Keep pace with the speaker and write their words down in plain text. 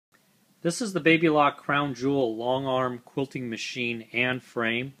This is the Babylock Crown Jewel long arm quilting machine and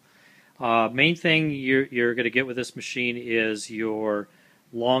frame. Main thing you're going to get with this machine is your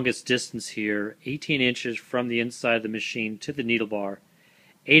longest distance here, 18 inches from the inside of the machine to the needle bar,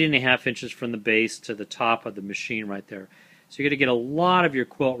 8.5 inches from the base to the top of the machine right there. So you're going to get a lot of your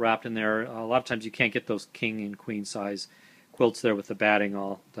quilt wrapped in there. A lot of times you can't get those king and queen size quilts there with the batting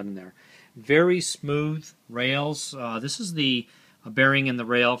all done in there. Very smooth rails. This is the bearing in the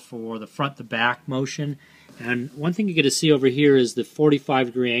rail for the front to back motion. And one thing you get to see over here is the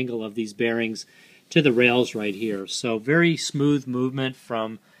 45-degree angle of these bearings to the rails right here. So very smooth movement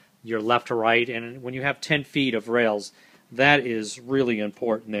from your left to right. And when you have 10 feet of rails, that is really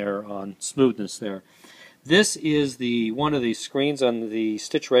important there on smoothness there. This is one of the screens on the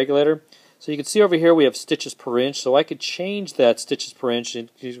stitch regulator. So you can see over here we have stitches per inch. So I could change that stitches per inch and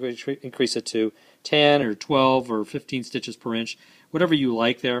increase it to 10 or 12 or 15 stitches per inch, whatever you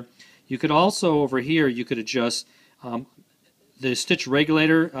like there. You could also, over here, you could adjust the stitch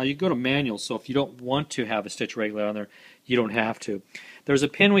regulator. You go to manual, so if you don't want to have a stitch regulator on there, you don't have to. There's a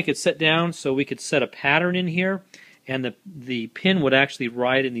pin we could set down, so we could set a pattern in here, and the pin would actually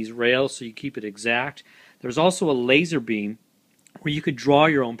ride in these rails, so you keep it exact. There's also a laser beam where you could draw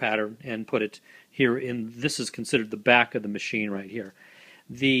your own pattern and put it here in, this is considered the back of the machine right here.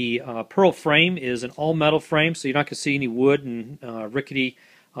 The pearl frame is an all-metal frame, so you're not going to see any wood and rickety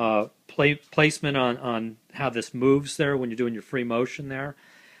placement on how this moves there when you're doing your free motion there.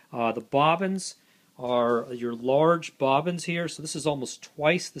 The bobbins are your large bobbins here, so this is almost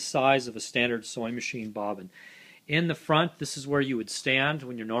twice the size of a standard sewing machine bobbin. In the front, this is where you would stand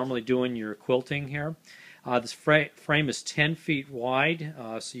when you're normally doing your quilting here. This frame is 10 feet wide,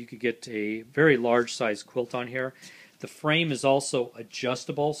 so you could get a very large size quilt on here. The frame is also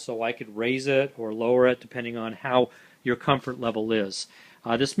adjustable, so I could raise it or lower it depending on how your comfort level is.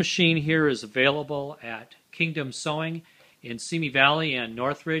 This machine here is available at Kingdom Sewing in Simi Valley and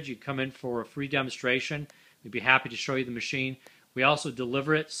Northridge. You come in for a free demonstration. We'd be happy to show you the machine. We also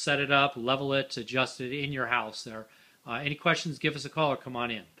deliver it, set it up, level it, adjust it in your house there. Any questions, give us a call or come on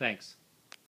in. Thanks.